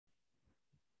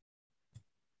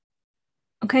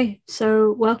Okay,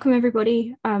 so welcome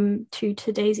everybody to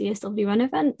today's ESWN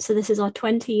event. So this is our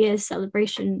 20 years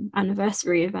celebration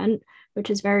anniversary event,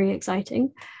 which is very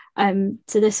exciting.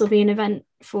 So this will be an event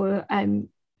for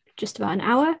just about an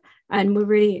hour, and we're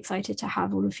really excited to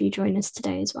have all of you join us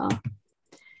today as well.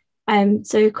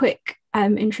 So a quick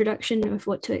introduction of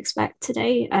what to expect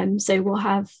today. So we'll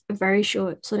have a very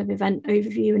short sort of event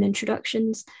overview and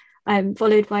introductions,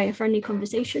 followed by a friendly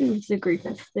conversation with the group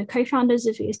of the co-founders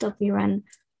of ESWN,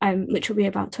 which will be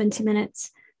about 20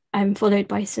 minutes, followed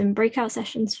by some breakout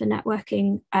sessions for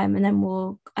networking, and then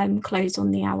we'll close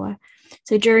on the hour.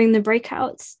 So during the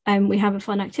breakouts, we have a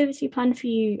fun activity planned for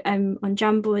you on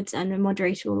Jamboards, and a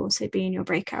moderator will also be in your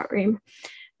breakout room.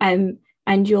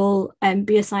 And you'll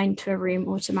be assigned to a room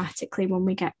automatically when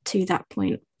we get to that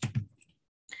point.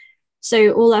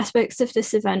 So all aspects of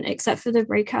this event, except for the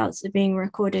breakouts, are being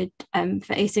recorded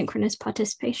for asynchronous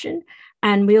participation.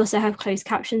 And we also have closed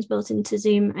captions built into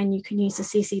Zoom, and you can use the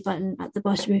CC button at the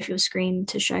bottom of your screen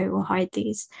to show or hide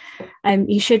these.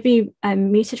 You should be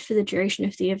muted for the duration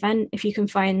of the event. If you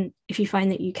find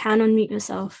that you can unmute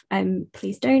yourself,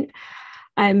 please don't.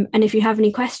 And if you have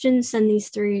any questions, send these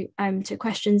through to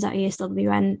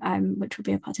questions@ESWN, which will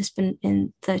be a participant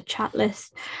in the chat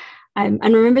list. And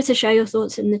remember to share your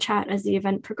thoughts in the chat as the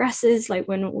event progresses. Like,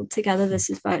 we're not all together, this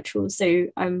is virtual, so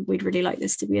we'd really like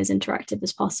this to be as interactive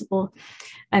as possible.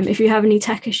 If you have any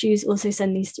tech issues, also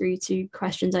send these through to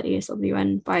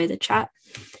questions@ESWN via the chat.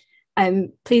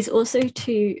 Please also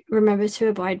remember to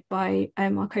abide by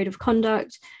our code of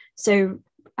conduct. So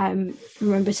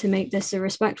remember to make this a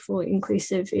respectful,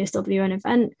 inclusive ESWN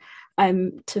event,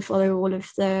 to follow all of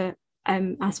the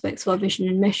aspects of our vision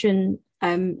and mission,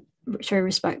 show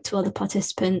respect to other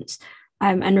participants,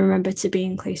 and remember to be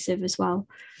inclusive as well.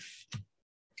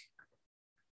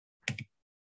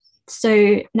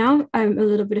 So now a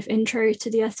little bit of intro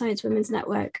to the Earth Science Women's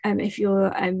Network, if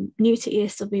you're new to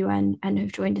ESWN and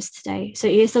have joined us today. So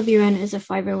ESWN is a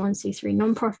 501c3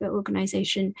 nonprofit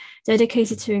organization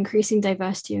dedicated to increasing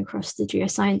diversity across the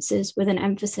geosciences, with an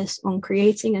emphasis on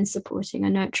creating and supporting a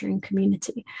nurturing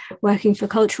community, working for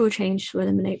cultural change to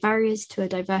eliminate barriers to a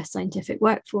diverse scientific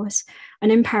workforce,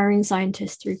 and empowering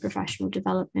scientists through professional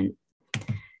development.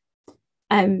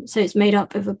 So it's made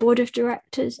up of a board of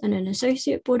directors and an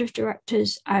associate board of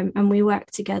directors, and we work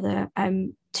together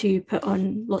to put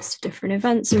on lots of different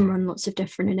events and run lots of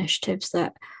different initiatives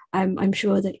that I'm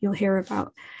sure that you'll hear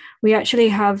about. We actually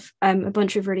have a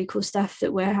bunch of really cool stuff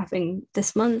that we're having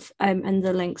this month, and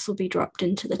the links will be dropped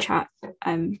into the chat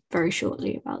very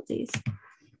shortly about these.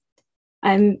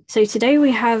 So today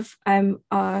we have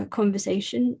our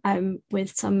conversation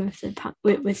with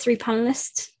with three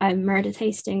panelists, Meredith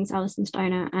Hastings, Alison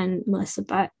Steiner, and Melissa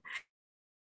Butt.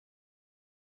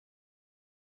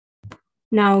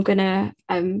 Now I'm going to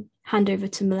hand over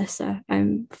to Melissa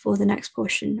for the next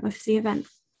portion of the event.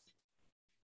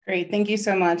 Great, thank you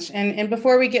so much. And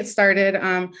before we get started,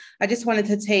 I just wanted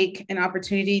to take an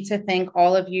opportunity to thank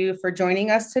all of you for joining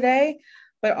us today,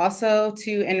 but also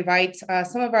to invite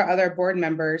some of our other board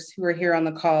members who are here on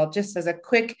the call, just as a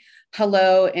quick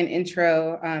hello and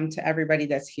intro to everybody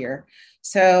that's here.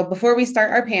 So before we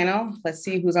start our panel, let's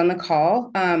see who's on the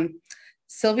call.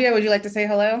 Sylvia, would you like to say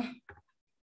hello?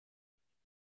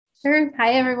 Sure.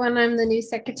 Hi, everyone. I'm the new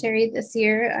secretary this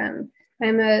year.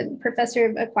 I'm a professor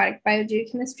of aquatic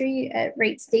biogeochemistry at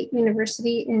Wright State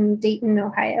University in Dayton,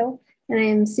 Ohio. And I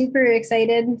am super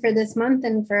excited for this month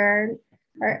and for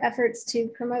our efforts to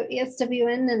promote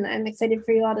ESWN, and I'm excited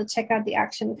for you all to check out the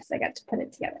action because I got to put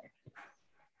it together.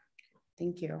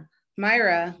 Thank you.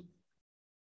 Myra.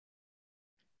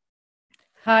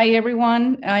 Hi,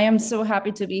 everyone. I am so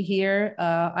happy to be here.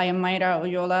 I am Mayra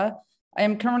Oyola. I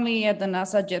am currently at the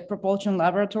NASA Jet Propulsion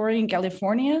Laboratory in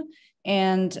California,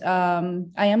 and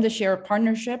I am the chair of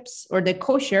partnerships, or the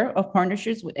co-chair of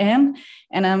partnerships with Anne,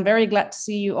 and I'm very glad to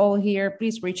see you all here.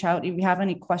 Please reach out if you have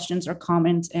any questions or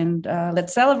comments, and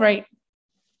let's celebrate.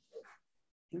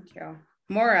 Thank you.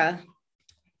 Maura.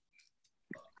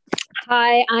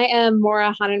 Hi, I am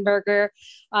Maura Hannenberger.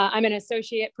 I'm an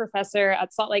associate professor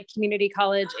at Salt Lake Community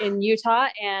College in Utah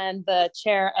and the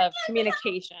chair of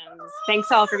communications.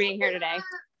 Thanks all for being here today.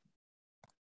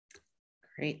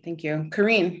 Great, thank you.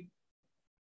 Corrine.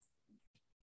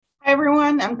 Hi,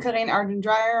 everyone. I'm Corinne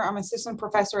Arden-Dreyer. I'm assistant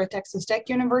professor at Texas Tech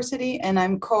University, and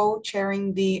I'm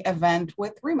co-chairing the event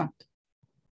with Rima.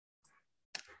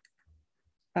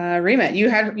 Rima, you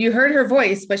heard her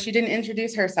voice, but she didn't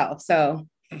introduce herself, so.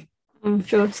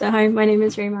 Sure. So hi, my name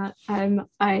is Rima. I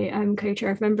am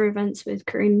co-chair of member events with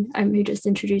Corinne, who just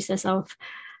introduced herself.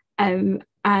 And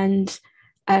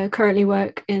currently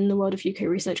work in the world of UK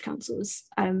research councils,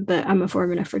 but I'm a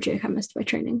foraminifer geochemist by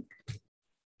training.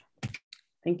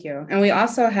 Thank you. And we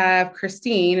also have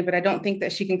Christine, but I don't think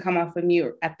that she can come off of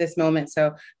mute at this moment.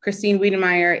 So Christine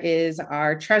Wiedemeyer is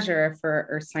our treasurer for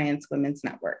Earth Science Women's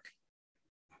Network.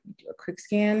 Do a quick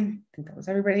scan. I think that was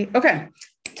everybody. Okay,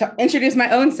 to introduce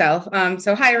my own self.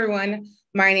 So hi, everyone.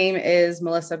 My name is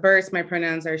Melissa Burst. My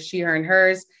pronouns are she, her, and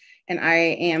hers. And I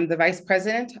am the vice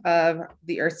president of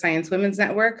the Earth Science Women's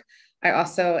Network. I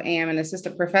also am an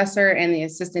assistant professor and the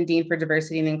assistant dean for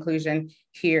diversity and inclusion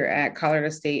here at Colorado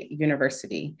State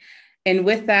University. And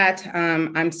with that,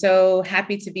 I'm so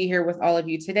happy to be here with all of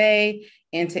you today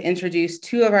and to introduce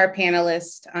two of our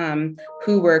panelists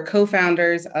who were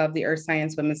co-founders of the Earth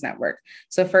Science Women's Network.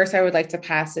 So first, I would like to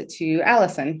pass it to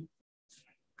Allison.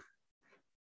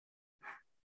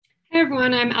 Hi,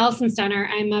 everyone. I'm Allison Stenner.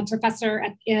 I'm a professor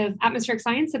of atmospheric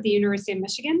science at the University of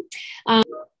Michigan.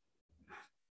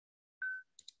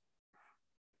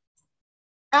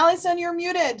 Allison, you're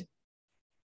muted.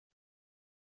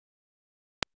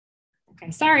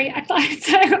 Okay, sorry. I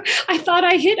thought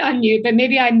I hit unmute, but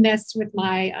maybe I missed with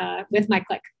my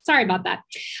click. Sorry about that.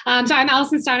 So I'm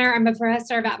Allison Steiner. I'm a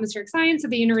professor of atmospheric science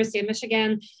at the University of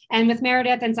Michigan, and with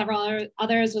Meredith and several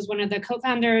others, was one of the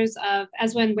co-founders of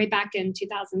ESWN way back in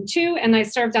 2002, and I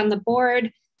served on the board,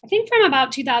 I think, from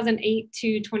about 2008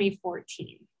 to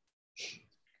 2014.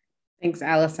 Thanks,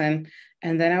 Allison.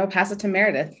 And then I will pass it to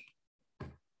Meredith.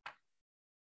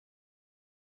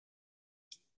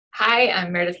 Hi,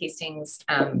 I'm Meredith Hastings.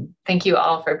 Thank you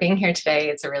all for being here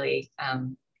today. It's a really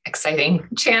exciting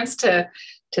chance to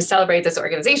celebrate this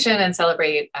organization and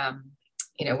celebrate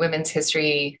women's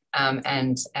history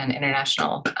and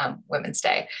International Women's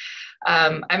Day.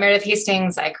 I'm Meredith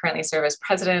Hastings. I currently serve as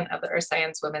president of the Earth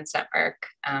Science Women's Network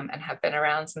and have been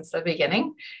around since the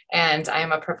beginning. And I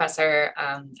am a professor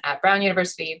at Brown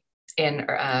University in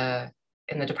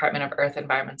the Department of Earth,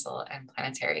 Environmental, and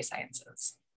Planetary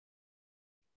Sciences.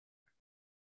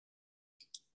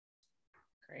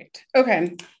 Great.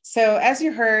 Okay. So as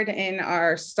you heard in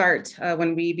our start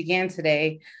when we began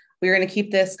today, we're going to keep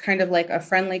this kind of like a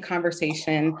friendly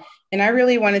conversation. And I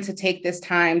really wanted to take this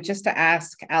time just to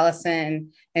ask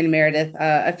Allison and Meredith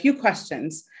a few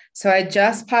questions. So I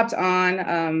just popped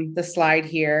on the slide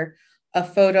here, a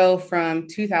photo from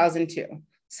 2002.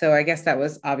 So I guess that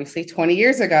was obviously 20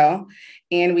 years ago.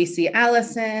 And we see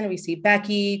Allison, we see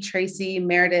Becky, Tracy,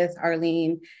 Meredith,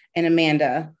 Arlene, and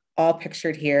Amanda all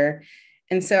pictured here.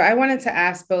 And so I wanted to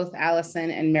ask both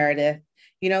Allison and Meredith,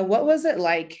 what was it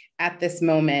like at this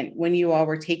moment when you all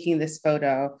were taking this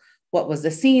photo? What was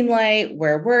the scene like?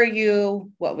 Where were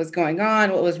you? What was going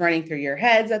on? What was running through your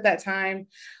heads at that time?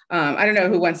 I don't know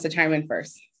who wants to chime in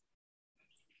first.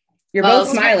 You're both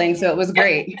smiling, so it was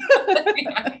great.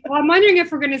 Well, I'm wondering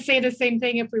if we're going to say the same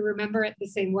thing if we remember it the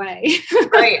same way.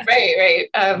 Right.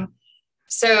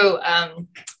 So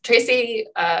Tracy,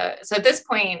 so at this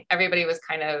point, everybody was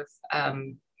kind of,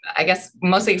 I guess,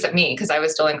 mostly except me, because I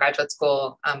was still in graduate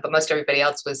school, but most everybody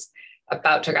else was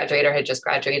about to graduate or had just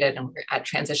graduated and were at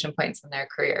transition points in their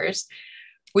careers.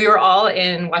 We were all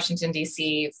in Washington,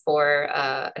 D.C. for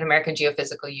an American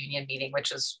Geophysical Union meeting,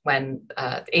 which is when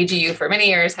the AGU for many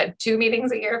years had 2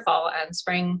 meetings a year, fall and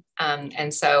spring.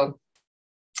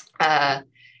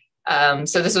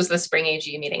 So this was the spring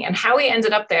AGU meeting. And how we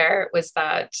ended up there was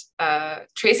that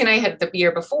Tracy and I had the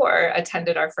year before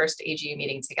attended our first AGU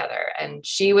meeting together. And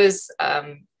she was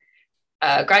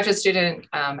a graduate student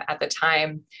at the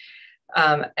time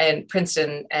in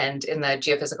Princeton and in the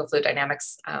Geophysical Fluid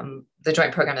Dynamics, the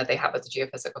joint program that they have with the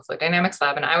Geophysical Fluid Dynamics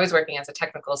Lab. And I was working as a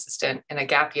technical assistant in a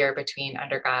gap year between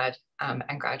undergrad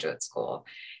and graduate school.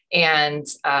 And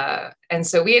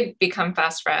so we had become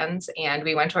fast friends and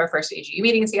we went to our first AGU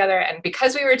meeting together. And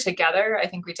because we were together, I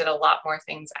think we did a lot more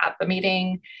things at the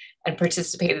meeting and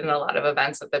participated in a lot of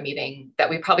events at the meeting that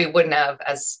we probably wouldn't have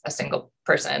as a single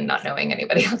person, not knowing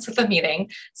anybody else at the meeting,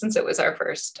 since it was our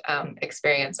first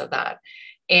experience of that.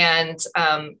 And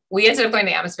we ended up going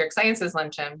to the Atmospheric Sciences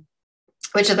Luncheon,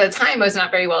 which at the time was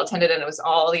not very well attended. And it was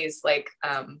all these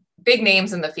big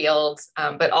names in the field,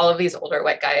 but all of these older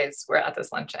white guys were at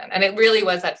this luncheon. And it really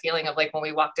was that feeling of when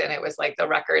we walked in, it was like the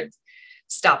record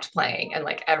stopped playing and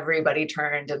everybody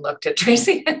turned and looked at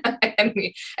Tracy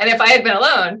and if I had been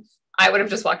alone, I would have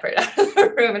just walked right out of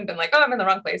the room and been like, oh, I'm in the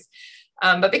wrong place.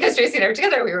 But because Tracy and I were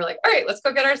together, we were like, all right, let's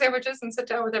go get our sandwiches and sit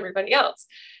down with everybody else.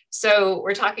 So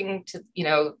we're talking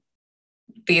to,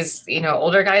 these,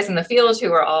 older guys in the field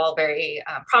who were all very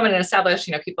prominent,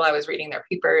 established, people I was reading their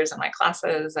papers in my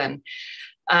classes. And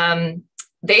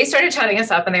they started chatting us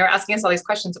up and they were asking us all these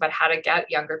questions about how to get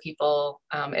younger people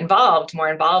involved, more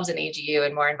involved in AGU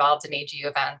and more involved in AGU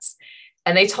events.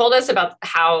 And they told us about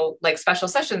how like special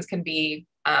sessions can be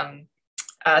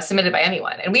submitted by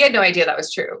anyone. And we had no idea that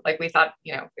was true. Like we thought,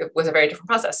 you know, it was a very different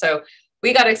process. So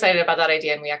we got excited about that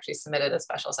idea and we actually submitted a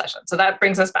special session. So that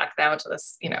brings us back now to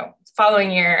this, you know,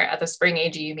 following year at the spring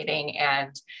AGU meeting.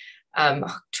 And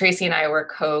Tracy and I were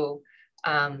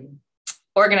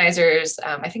organizers.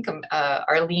 I think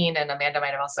Arlene and Amanda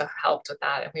might have also helped with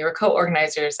that. And we were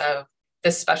co-organizers of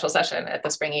this special session at the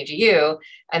spring AGU.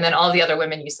 And then all the other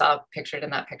women you saw pictured in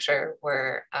that picture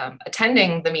were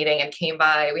attending the meeting and came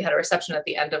by. We had a reception at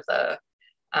the end of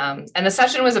and the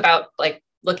session was about like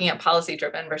looking at policy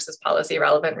driven versus policy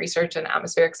relevant research in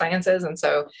atmospheric sciences. And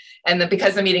so,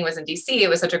 because the meeting was in DC, it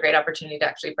was such a great opportunity to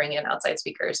actually bring in outside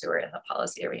speakers who were in the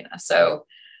policy arena. So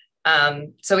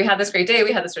we had this great day,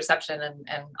 we had this reception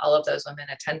and all of those women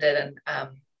attended.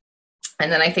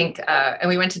 And then I think, and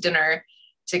we went to dinner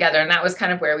together, and that was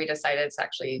kind of where we decided to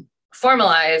actually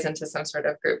formalize into some sort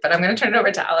of group. But I'm going to turn it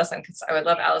over to Allison, because I would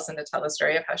love Allison to tell the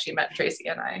story of how she met Tracy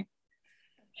and I.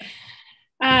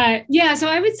 Yeah, so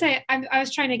I would say I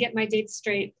was trying to get my dates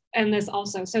straight in this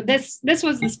also. So this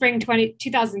was the spring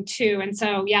 2002. And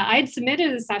so, yeah, I'd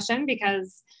submitted a session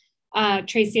because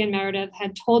Tracy and Meredith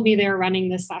had told me they were running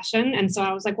this session. And so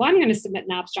I was like, well, I'm going to submit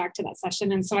an abstract to that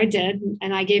session. And so I did,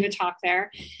 and I gave a talk there.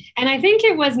 And I think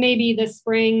it was maybe the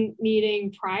spring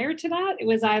meeting prior to that. It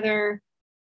was either,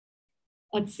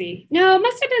 let's see, no, it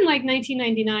must have been like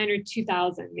 1999 or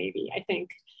 2000, maybe, I think.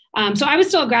 So I was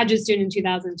still a graduate student in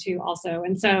 2002 also.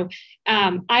 And so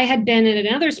I had been at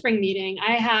another spring meeting.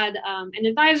 I had an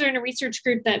advisor in a research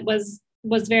group that was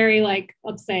very like,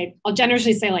 let's say, I'll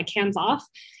generously say like hands off.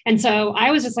 And so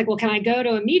I was just like, well, can I go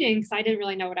to a meeting? Because I didn't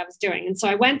really know what I was doing. And so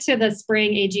I went to the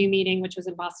spring AGU meeting, which was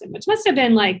in Boston, which must have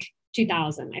been like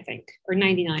 2000, I think, or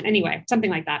 99. Anyway, something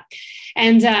like that.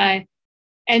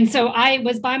 And so I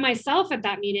was by myself at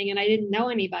that meeting and I didn't know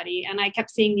anybody. And I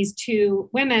kept seeing these two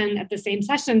women at the same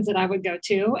sessions that I would go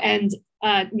to. And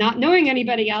not knowing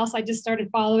anybody else, I just started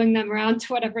following them around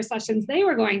to whatever sessions they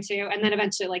were going to. And then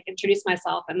eventually like introduced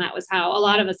myself. And that was how a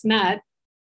lot of us met.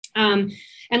 And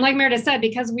like Meredith said,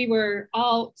 because we were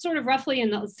all sort of roughly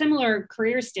in a similar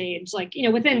career stage, like, you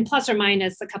know, within plus or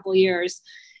minus a couple of years,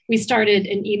 we started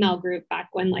an email group back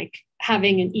when like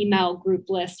having an email group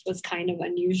list was kind of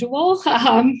unusual.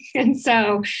 And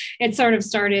so it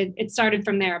started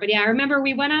from there. But yeah, I remember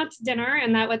we went out to dinner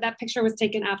and that picture was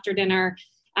taken after dinner.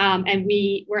 And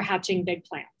we were hatching big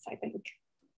plans, I think.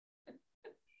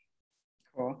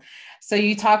 Cool. So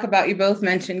you both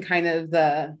mentioned kind of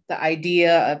the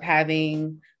idea of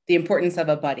having the importance of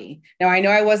a buddy. Now, I know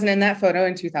I wasn't in that photo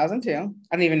in 2002.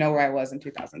 I don't even know where I was in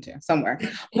 2002, somewhere.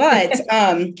 But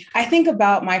I think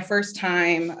about my first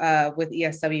time with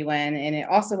ESWN, and it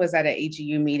also was at an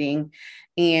AGU meeting.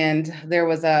 And there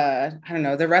was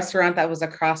the restaurant that was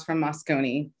across from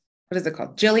Moscone. What is it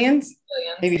called? Jillian's?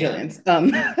 Maybe Jillian's.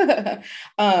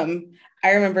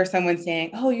 I remember someone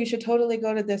saying, oh, you should totally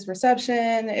go to this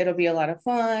reception. It'll be a lot of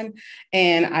fun.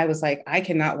 And I was like, I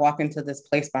cannot walk into this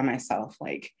place by myself.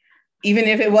 Like, even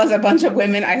if it was a bunch of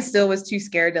women, I still was too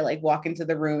scared to like walk into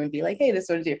the room and be like, hey, this is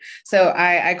what I do. So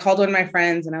I called one of my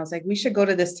friends and I was like, we should go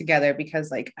to this together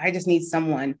because like, I just need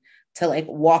someone to like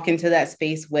walk into that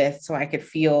space with so I could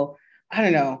feel, I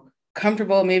don't know,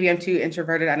 comfortable. Maybe I'm too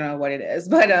introverted. I don't know what it is,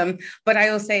 but I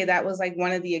will say that was like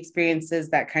one of the experiences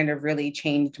that kind of really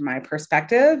changed my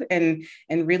perspective and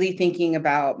really thinking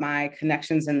about my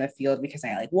connections in the field, because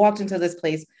I like walked into this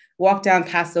place, walked down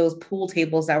past those pool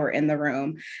tables that were in the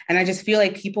room. And I just feel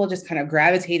like people just kind of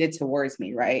gravitated towards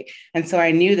me. Right. And so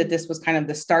I knew that this was kind of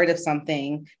the start of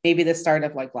something, maybe the start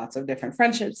of like lots of different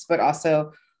friendships, but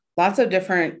also lots of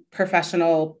different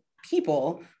professional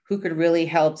people who could really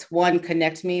help one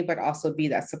connect me, but also be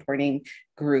that supporting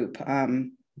group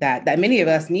that many of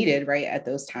us needed right at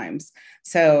those times.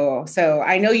 So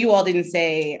I know you all didn't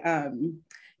say,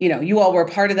 you all were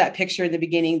part of that picture in the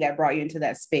beginning that brought you into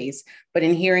that space, but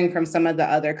in hearing from some of the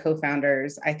other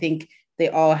co-founders, I think they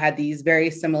all had these very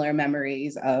similar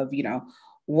memories of,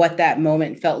 what that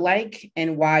moment felt like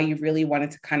and why you really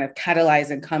wanted to kind of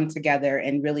catalyze and come together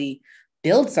and really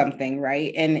build something,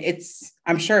 right? And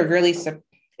I'm sure really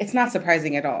it's not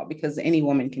surprising at all because any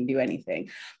woman can do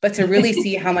anything, but to really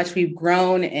see how much we've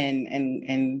grown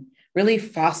and really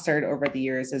fostered over the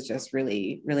years is just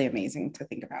really, really amazing to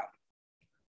think about.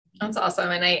 That's awesome.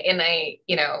 And I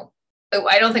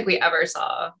don't think we ever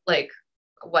saw like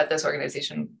what this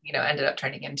organization, ended up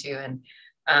turning into. And,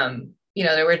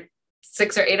 there were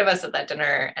 6 or 8 of us at that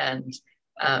dinner and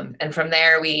And from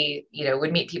there, we,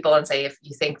 would meet people and say, if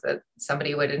you think that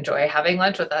somebody would enjoy having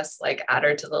lunch with us, like add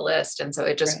her to the list. And so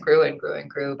it just grew and grew and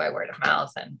grew by word of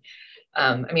mouth. And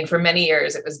I mean, for many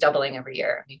years, it was doubling every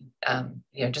year. I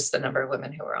mean, just the number of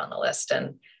women who were on the list.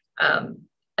 And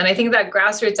I think that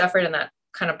grassroots effort and that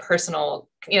kind of personal,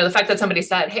 the fact that somebody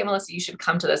said, hey, Melissa, you should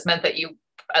come to this, meant that you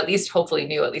at least hopefully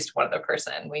knew at least one other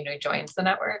person when you joined the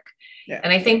network. Yeah.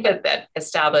 And I think that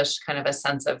established kind of a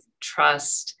sense of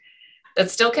trust that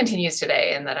still continues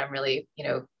today, and that I'm really,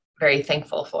 very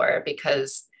thankful for,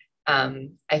 because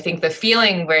I think the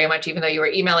feeling very much, even though you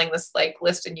were emailing this like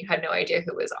list and you had no idea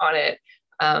who was on it,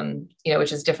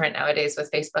 which is different nowadays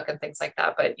with Facebook and things like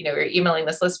that. But, you're emailing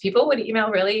this list, people would email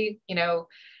really,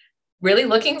 really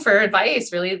looking for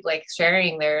advice, really like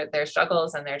sharing their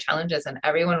struggles and their challenges, and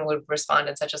everyone would respond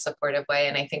in such a supportive way.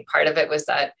 And I think part of it was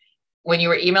that when you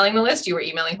were emailing the list, you were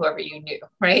emailing whoever you knew,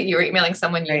 right? You were emailing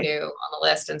someone you knew on the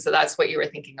list. And so that's what you were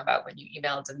thinking about when you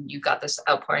emailed, and you got this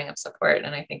outpouring of support.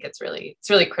 And I think it's really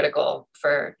critical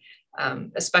for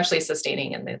especially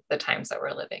sustaining in the times that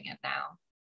we're living in now.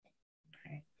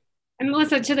 And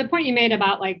Melissa, to the point you made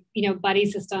about like, buddy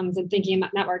systems and thinking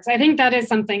about networks, I think that is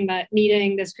something that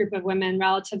meeting this group of women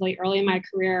relatively early in my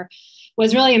career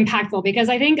was really impactful, because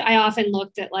I think I often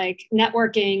looked at like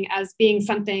networking as being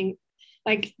something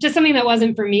like just something that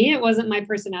wasn't for me. It wasn't my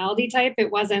personality type.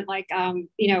 It wasn't like,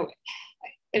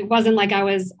 it wasn't like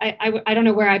I don't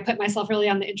know where I put myself really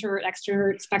on the introvert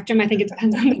extrovert spectrum. I think it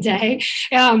depends on the day.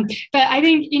 But I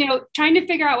think, trying to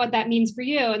figure out what that means for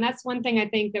you. And that's one thing I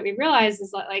think that we realize is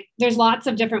that like, there's lots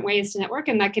of different ways to network,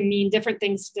 and that can mean different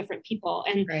things to different people.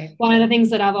 And one of the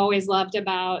things that I've always loved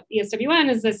about ESWN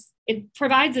is it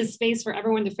provides a space for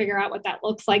everyone to figure out what that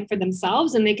looks like for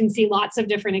themselves. And they can see lots of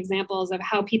different examples of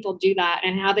how people do that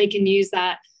and how they can use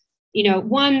that,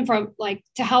 one from like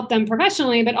to help them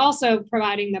professionally, but also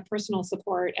providing the personal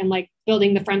support and like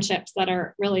building the friendships that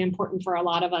are really important for a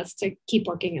lot of us to keep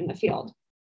working in the field.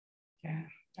 Yeah,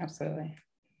 absolutely.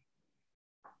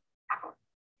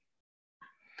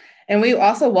 And we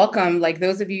also welcome like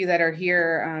those of you that are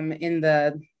here in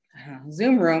the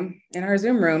Zoom room,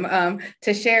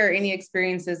 to share any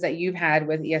experiences that you've had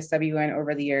with ESWN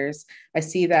over the years. I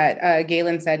see that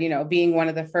Galen said, being one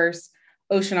of the first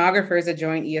oceanographers that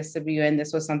joined ESWN,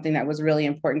 this was something that was really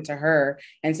important to her,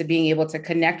 and to being able to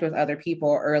connect with other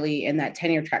people early in that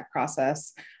tenure track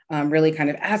process, really kind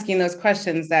of asking those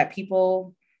questions that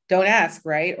people don't ask,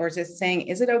 right? Or just saying,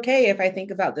 is it okay if I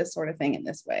think about this sort of thing in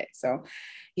this way? So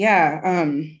yeah,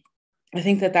 I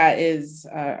think that is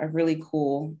a really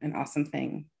cool and awesome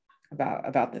thing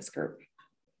about this group.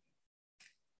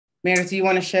 Meredith, do you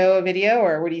want to show a video,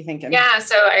 or what are you thinking? Yeah,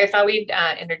 so I thought we'd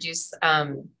introduce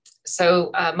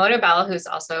Mona Bell, who's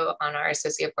also on our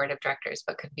associate board of directors,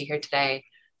 but couldn't be here today.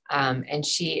 And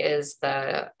she is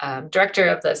the director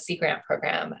of the Sea Grant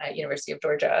program at University of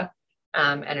Georgia,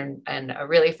 and a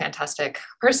really fantastic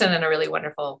person and a really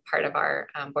wonderful part of our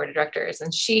board of directors.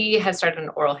 And she has started an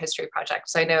oral history project.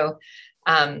 So I know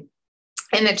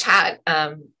in the chat,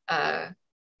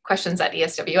 questions at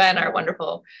ESWN, our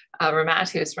wonderful Ramat,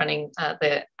 who's running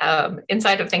the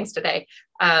inside of things today,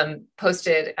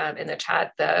 posted in the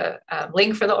chat the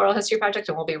link for the Oral History Project,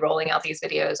 and we'll be rolling out these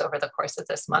videos over the course of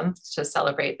this month to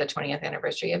celebrate the 20th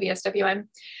anniversary of ESWN. And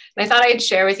I thought I'd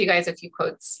share with you guys a few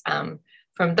quotes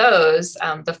from those.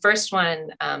 The first one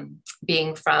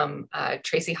being from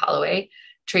Tracy Holloway.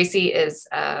 Tracy is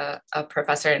a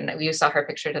professor, and you saw her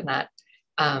pictured in that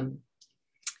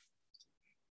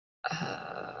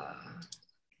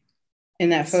in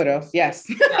that photo, yes.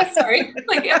 Yeah, sorry.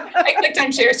 I clicked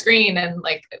on share screen and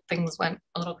like things went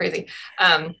a little crazy.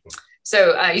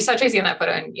 So you saw Tracy in that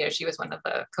photo, and she was one of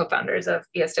the co-founders of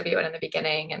ESWN in the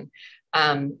beginning, and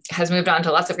has moved on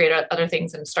to lots of great other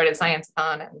things and started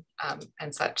Science-a-thon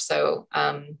and such. So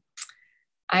I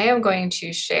am going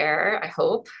to share, I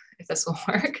hope, if this will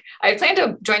work. I planned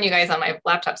to join you guys on my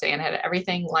laptop today and had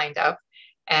everything lined up,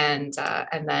 and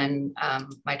then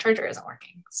my charger isn't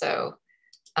working. So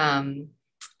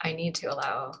I need to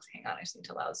allow, hang on, I just need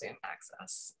to allow Zoom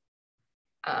access.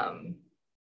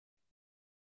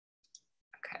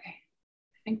 Okay,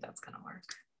 I think that's gonna work.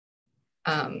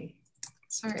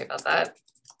 Sorry about that.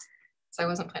 So I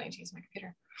wasn't planning to use my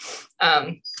computer.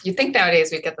 You'd think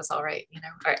nowadays we'd get this all right, All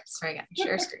right, sorry again,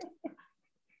 share screen.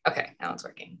 Okay, now it's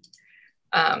working.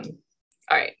 All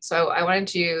right, so I wanted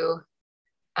to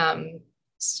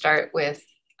start with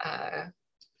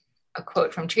a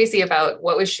quote from Tracy about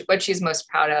what she's most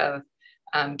proud of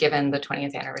given the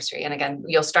 20th anniversary. And again,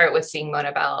 you'll start with seeing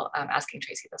Mona Bell asking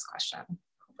Tracy this question.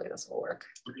 Hopefully this will work.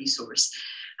 Resource.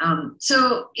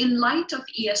 So in light of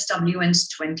ESWN's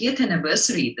 20th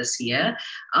anniversary this year,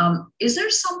 is there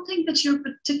something that you're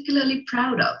particularly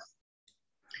proud of?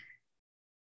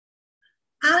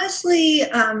 Honestly,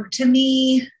 to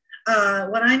me,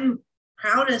 what I'm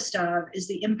proudest of is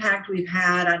the impact we've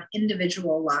had on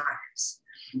individual lives.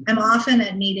 I'm often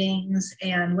at meetings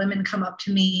and women come up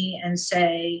to me and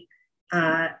say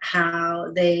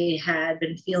how they had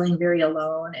been feeling very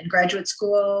alone in graduate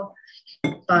school,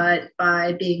 but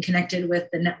by being connected with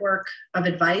the network of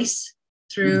advice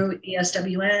through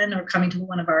ESWN or coming to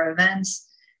one of our events,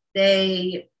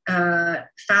 they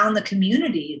found the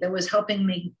community that was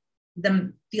helping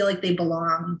them feel like they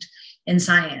belonged in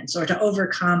science or to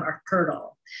overcome a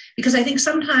hurdle. Because I think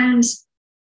sometimes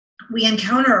we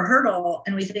encounter a hurdle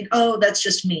and we think, oh, that's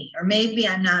just me, or maybe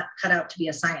I'm not cut out to be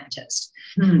a scientist.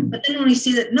 But then when we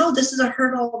see that, no, this is a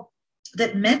hurdle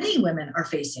that many women are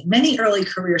facing, many early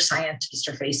career scientists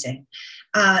are facing,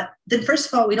 then first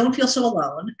of all, we don't feel so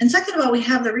alone. And second of all, we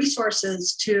have the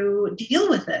resources to deal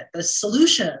with it, the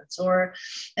solutions,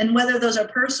 and whether those are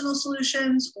personal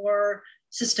solutions or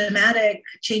systematic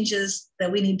changes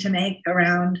that we need to make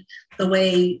around the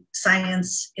way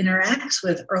science interacts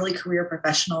with early career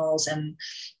professionals and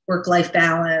work-life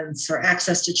balance or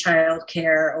access to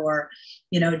childcare or,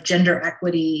 gender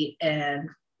equity and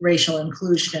racial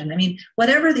inclusion. I mean,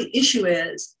 whatever the issue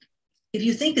is, if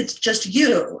you think it's just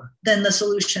you, then the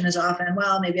solution is often,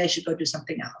 well, maybe I should go do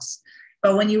something else.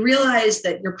 But when you realize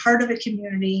that you're part of a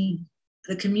community,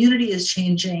 the community is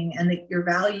changing and that you're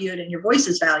valued and your voice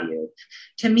is valued,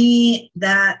 to me,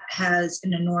 that has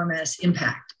an enormous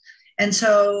impact. And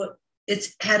so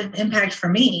it's had an impact for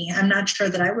me. I'm not sure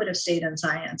that I would have stayed in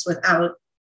science without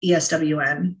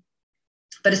ESWN,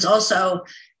 but it's also,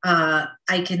 I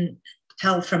can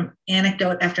tell from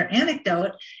anecdote after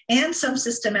anecdote and some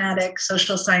systematic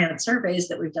social science surveys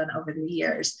that we've done over the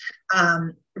years,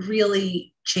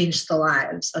 really changed the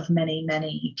lives of many,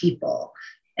 many people.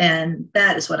 And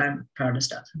that is what I'm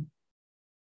proudest of.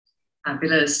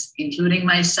 Fabulous. Including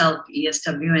myself,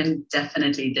 ESWN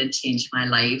definitely did change my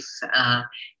life.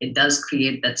 It does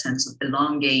create that sense of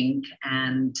belonging.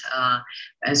 And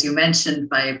as you mentioned,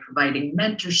 by providing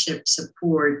mentorship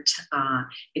support,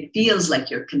 it feels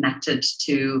like you're connected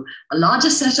to a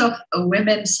larger set of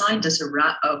women scientists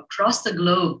across the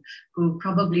globe who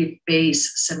probably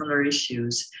face similar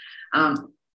issues.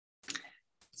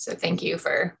 So thank you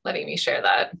for letting me share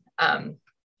that.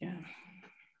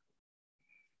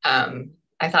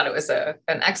 I thought it was an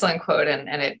excellent quote, and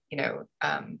it,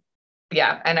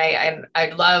 yeah. And I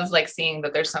love seeing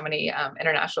that there's so many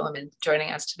international women joining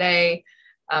us today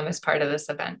as part of this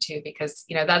event too, because,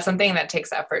 that's something that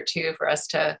takes effort too, for us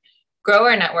to grow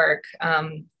our network.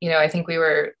 I think we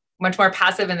were much more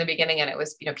passive in the beginning, and it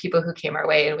was, people who came our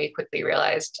way, and we quickly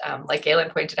realized, like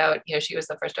Galen pointed out, she was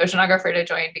the first oceanographer to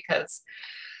join because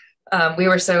we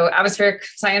were so atmospheric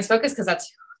science focused, because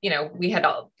that's, we had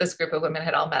this group of women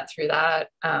had all met through that.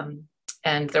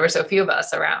 And there were so few of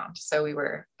us around. So we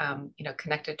were,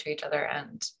 connected to each other.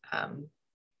 And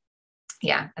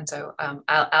yeah. And so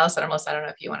Allison, almost, I don't know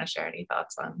if you want to share any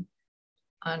thoughts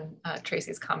on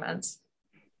Tracy's comments.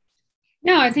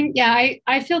 No, I think,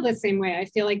 I feel the same way. I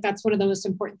feel like that's one of the most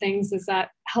important things, is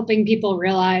that helping people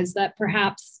realize that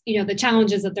perhaps, the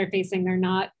challenges that they're facing, they're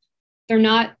not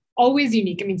always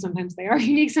unique. I mean, sometimes they are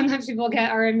unique. Sometimes people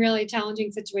are in really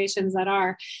challenging situations that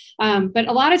are, but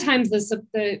a lot of times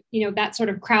that sort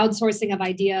of crowdsourcing of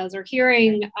ideas, or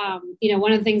hearing,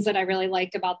 one of the things that I really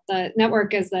like about the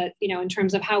network is that, in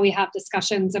terms of how we have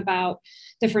discussions about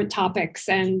different topics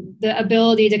and the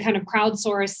ability to kind of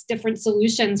crowdsource different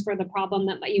solutions for the problem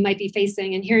that you might be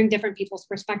facing, and hearing different people's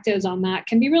perspectives on that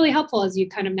can be really helpful as you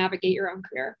kind of navigate your own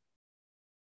career.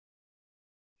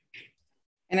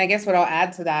 And I guess what I'll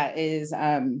add to that is,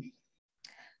 I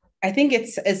think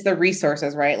it's the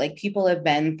resources, right? Like, people have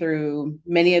been through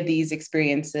many of these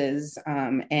experiences,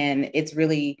 and it's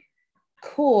really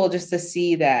cool just to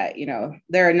see that,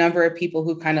 there are a number of people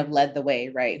who kind of led the way,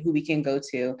 right? Who we can go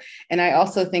to. And I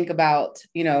also think about,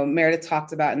 Meredith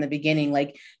talked about in the beginning,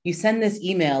 like, you send this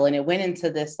email and it went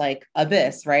into this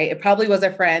abyss, right? It probably was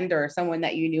a friend or someone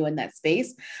that you knew in that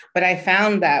space. But I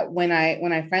found that when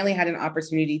I finally had an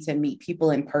opportunity to meet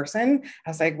people in person, I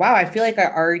was like, wow, I feel like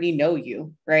I already know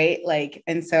you, right?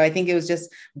 And so I think it was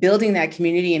just building that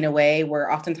community in a way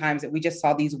where oftentimes we just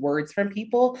saw these words from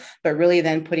people, but really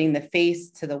then putting the face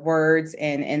to the words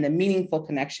and the meaningful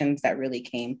connections that really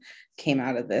came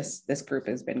out of this group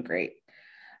has been great.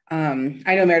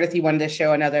 I know, Meredith, you wanted to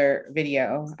show another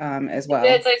video as well.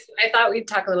 I thought we'd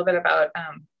talk a little bit about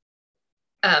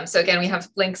So again, we have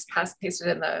links pasted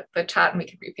in the chat, and we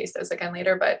can repaste those again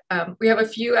later, but we have a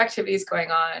few activities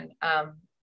going on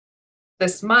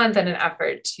this month in an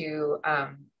effort to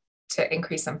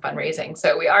increase some fundraising.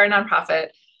 So we are a nonprofit.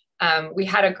 We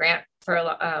had a grant for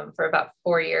about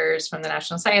 4 years from the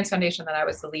National Science Foundation that I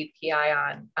was the lead PI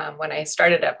on when I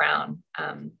started at Brown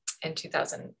in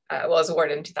 2000. I was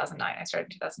awarded in 2009. I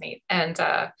started in 2008,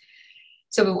 and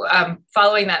so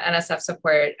following that NSF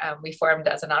support, we formed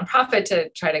as a nonprofit to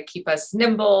try to keep us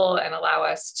nimble and allow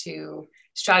us to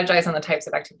strategize on the types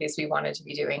of activities we wanted to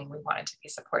be doing, we wanted to be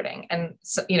supporting. And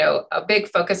so, you know, a big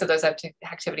focus of those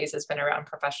activities has been around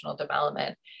professional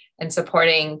development and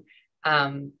supporting,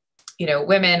 you know,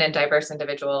 women and diverse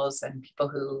individuals and people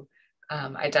who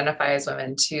identify as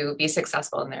women to be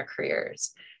successful in their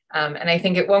careers. And I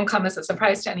think it won't come as a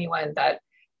surprise to anyone that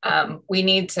we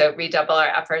need to redouble our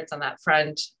efforts on that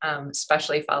front,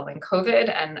 especially following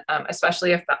COVID, and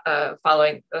especially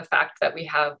following the fact that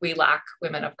we lack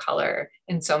women of color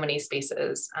in so many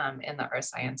spaces in the earth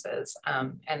sciences.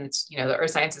 And you know, the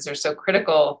earth sciences are so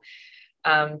critical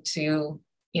to,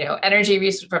 you know,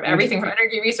 from everything from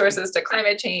energy resources to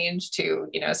climate change to,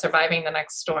 you know, surviving the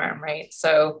next storm, right?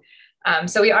 So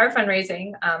we are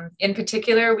fundraising. In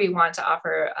particular, we want to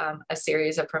offer a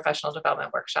series of professional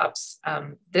development workshops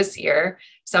this year,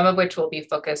 some of which will be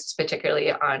focused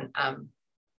particularly on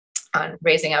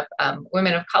raising up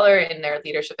women of color in their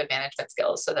leadership and management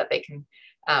skills so that they can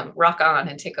rock on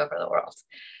and take over the world.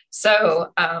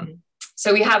 So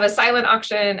we have a silent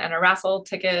auction and a raffle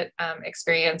ticket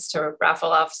experience to raffle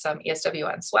off some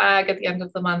ESWN swag at the end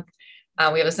of the month.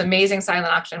 We have this amazing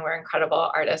silent auction where incredible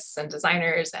artists and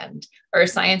designers and earth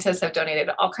scientists have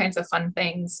donated all kinds of fun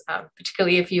things,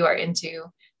 particularly if you are into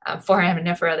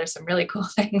foraminifera, there's some really cool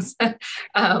things.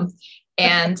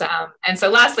 And so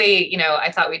lastly, you know,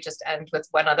 I thought we'd just end with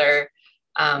one other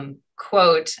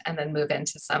quote and then move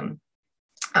into some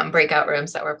breakout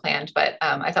rooms that were planned. But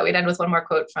I thought we'd end with one more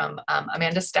quote from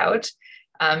Amanda Stout.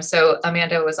 So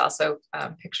Amanda was also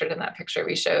pictured in that picture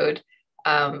we showed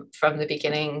from the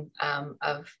beginning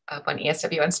of when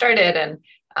ESWN started, and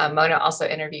Mona also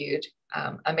interviewed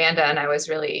Amanda, and I was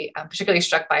really particularly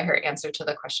struck by her answer to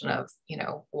the question of, you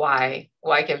know, why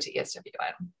give to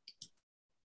ESWN?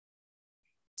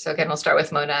 So again, we'll start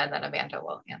with Mona, and then Amanda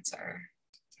will answer.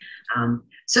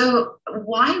 So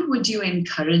why would you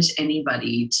encourage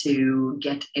anybody to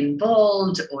get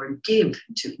involved or give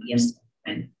to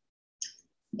ESWN?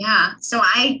 Yeah, so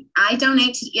I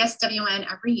donate to ESWN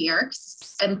every year because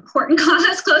it's an important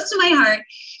cause close to my heart.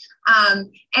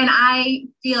 And I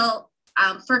feel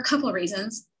for a couple of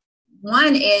reasons.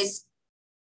 One is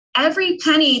every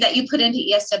penny that you put into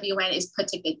ESWN is put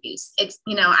to good use. It's,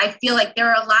 you know, I feel like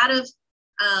there are a lot of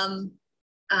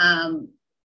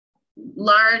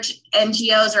large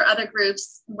NGOs or other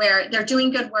groups where they're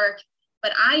doing good work.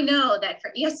 But I know that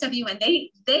for ESWN,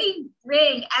 they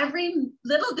bring every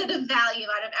little bit of value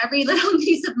out of every little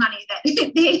piece of money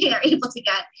that they are able to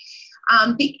get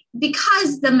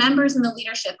because the members and the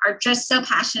leadership are just so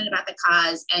passionate about the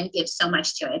cause and give so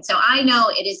much to it. So I know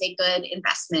it is a good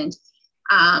investment.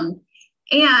 And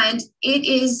it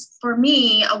is, for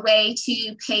me, a way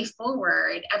to pay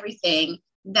forward everything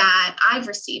that I've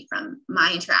received from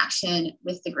my interaction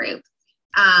with the group.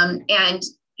 And,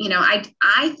 you know,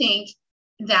 I think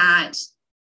that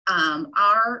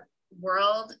our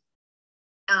world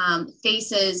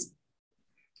faces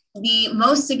the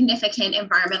most significant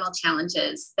environmental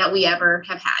challenges that we ever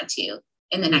have had to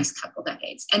in the next couple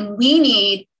decades. And we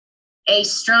need a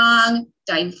strong,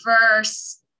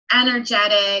 diverse,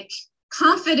 energetic,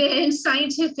 confident,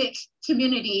 scientific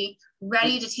community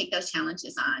ready to take those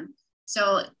challenges on.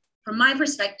 So from my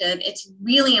perspective, it's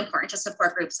really important to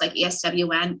support groups like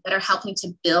ESWN that are helping to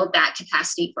build that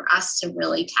capacity for us to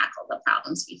really tackle the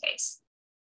problems we face.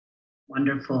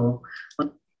 Wonderful.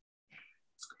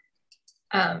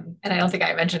 And I don't think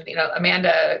I mentioned, you know,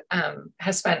 Amanda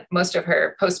has spent most of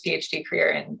her post-PhD career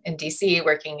in DC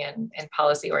working in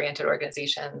policy-oriented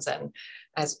organizations, and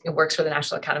works for the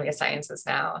National Academy of Sciences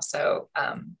now. So,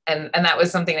 and that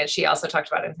was something that she also talked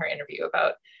about in her interview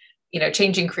about, you know,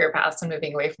 changing career paths and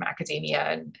moving away from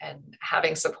academia, and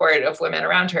having support of women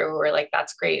around her who were like,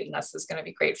 that's great. And this is going to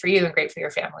be great for you and great for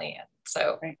your family. And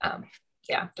so,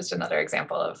 yeah, just another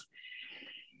example of,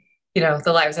 you know,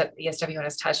 the lives that ESWN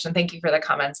has touched. And thank you for the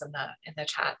comments in the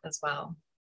chat as well.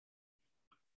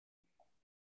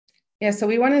 Yeah, so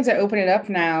we wanted to open it up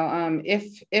now.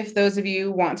 If those of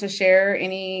you want to share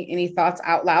any thoughts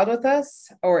out loud with us,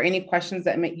 or any questions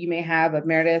that you may have of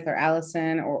Meredith or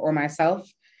Allison or myself,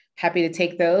 happy to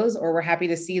take those, or we're happy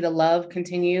to see the love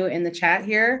continue in the chat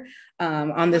here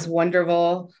on this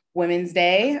wonderful Women's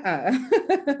Day.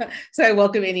 So I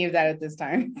welcome any of that at this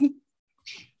time.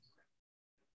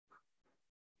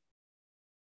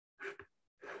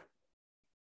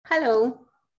 Hello.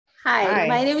 Hi, Hi.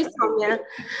 my name is Soumya.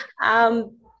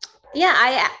 Yeah,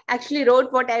 I actually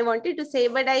wrote what I wanted to say,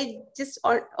 but I just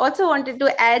also wanted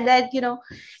to add that, you know,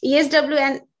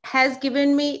 ESWN has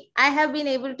given me, I have been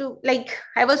able to, like,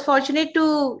 I was fortunate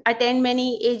to attend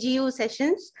many AGU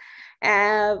sessions,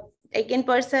 like in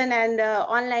person and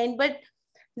online, but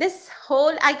this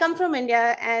whole, I come from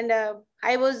India, and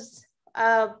I was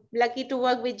lucky to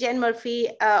work with Jen Murphy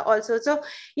also. So,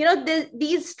 you know,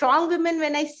 these strong women,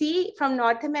 when I see from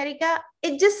North America,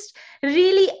 it just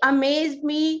really amazed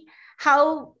me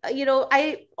how, you know,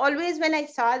 I always, when I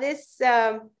saw this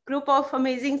group of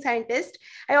amazing scientists,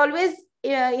 I always,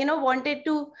 you know, wanted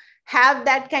to have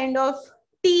that kind of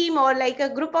team or like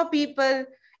a group of people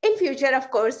in future.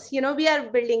 Of course, you know, we are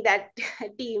building that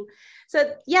team.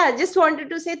 So yeah, just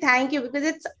wanted to say thank you, because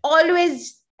it's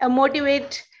always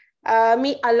motivate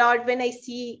me a lot when I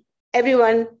see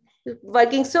everyone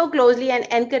working so closely and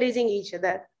encouraging each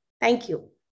other. Thank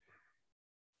you.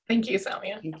 Thank you,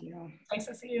 Soumya. Thank you. Nice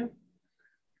to see you.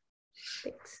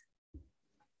 Thanks.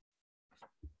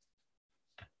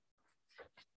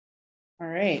 All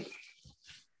right.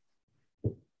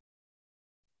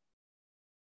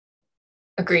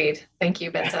 Agreed. Thank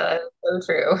you, Benta. So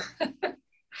true.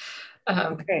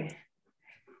 Okay.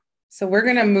 So we're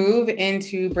going to move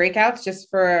into breakouts just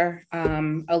for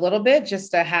a little bit,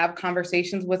 just to have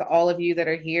conversations with all of you that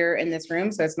are here in this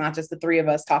room. So it's not just the three of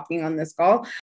us talking on this call.